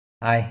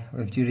Hi,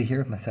 Rav Judah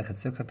here, Masechet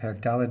Sukkah,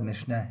 Perek Daled,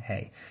 Mishnah,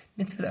 Hey.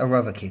 Mitzvah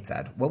Arava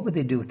Ketzad. What would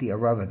they do with the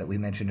Arava that we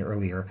mentioned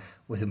earlier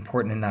was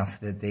important enough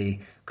that they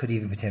could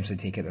even potentially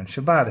take it on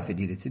Shabbat if it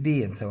needed to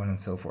be, and so on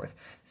and so forth.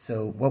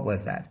 So what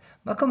was that?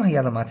 Makom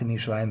Hayalamatim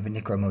Yerushalayim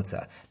v'Nikra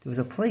Motza. There was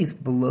a place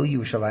below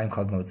Yerushalayim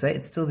called Motza.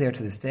 It's still there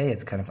to this day.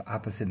 It's kind of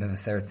opposite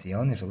Mevaseret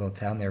Zion. There's a little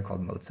town there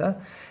called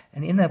Motza.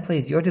 And in that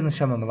place, Yordin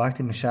L'Shama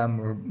Malaktim Misham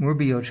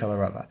Murbiyot Shal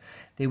Arava.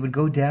 They would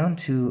go down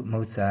to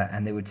Motza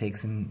and they would take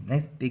some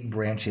nice big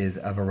branches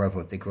of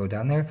Aravot. They grow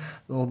down there.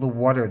 All the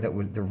water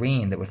the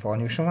rain that would fall on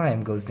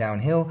Yerushalayim goes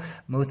downhill.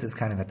 Motza is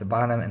kind of at the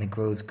bottom and it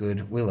grows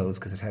good willows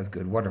because it has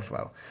good water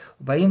flow.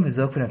 They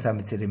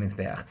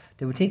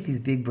would take these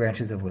big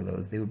branches of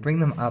willows. They would bring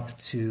them up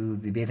to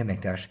the Beit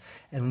HaMikdash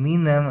and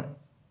lean them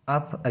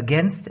up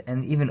against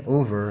and even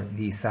over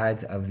the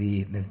sides of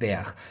the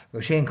Mizbeach.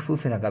 Roshei and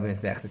Kfufin agab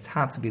Mizbeach. The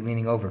tops would be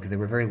leaning over because they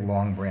were very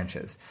long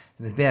branches.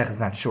 The Mizbeach is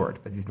not short,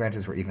 but these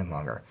branches were even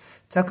longer.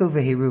 Taku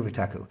vehiru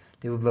v'taku.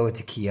 They would blow a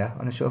tekiah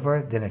on the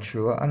shofar, then a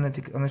trua on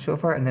the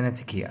shofar, and then a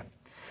tekiah.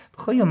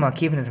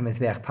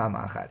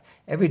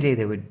 Every day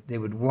they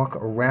would walk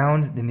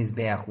around the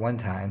Mizbeach one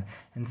time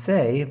and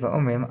say,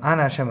 Va'omrim,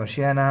 Ana Hashem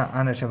Oshiana,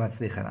 Ana Hashem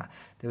Atzlichana.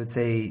 They would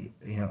say,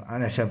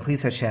 Ana Hashem,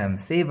 please Hashem,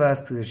 save us,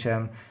 please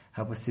Hashem,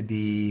 help us to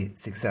be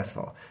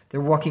successful.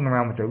 They're walking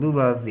around with their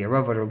lulavs, the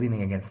aravot are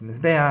leaning against the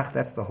Mizbeach.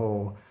 That's the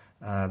whole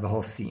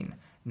scene.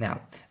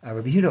 Now,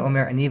 Rabbi Yehuda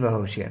Omer Aniva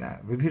Hoshiana.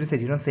 Rabbi Yehuda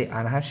said, you don't say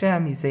Ana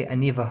Hashem, you say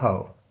Aniva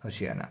Ho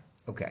Hoshiana.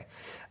 Okay.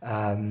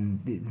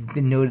 It's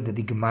been noted that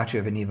the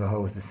gematria of Aniva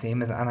Ho is the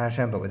same as Ana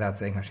Hashem, but without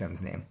saying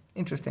Hashem's name.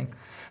 Interesting.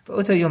 But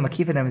on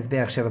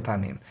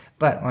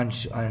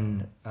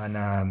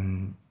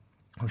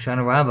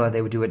Hoshana Rabbah,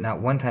 they would do it not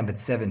one time, but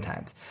 7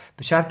 times.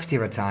 B'shat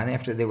P'tiratan,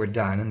 after they were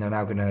done, and they're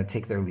now going to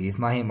take their leave,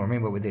 Mahim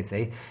Mormim, what would they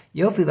say?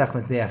 Yofi lach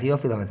Mizbeach,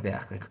 Yofi la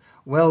Mizbeach. Like,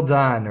 well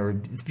done, or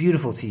it's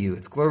beautiful to you,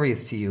 it's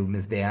glorious to you,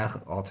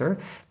 Mizbeach, altar.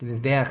 The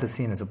Mizbeach is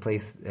seen as a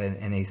place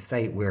and a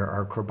site where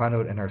our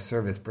korbanot and our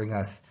service bring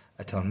us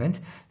atonement.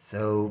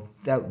 So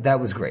that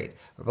was great.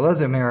 To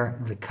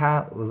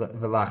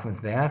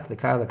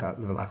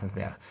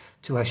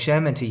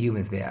Hashem and to you,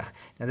 Mizbeach.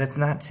 Now that's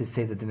not to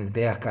say that the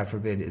Mizbeach, God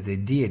forbid, is a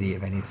deity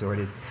of any sort.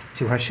 It's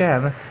to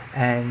Hashem,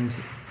 and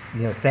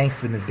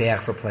thanks to the Mizbeach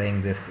for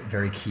playing this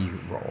very key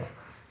role.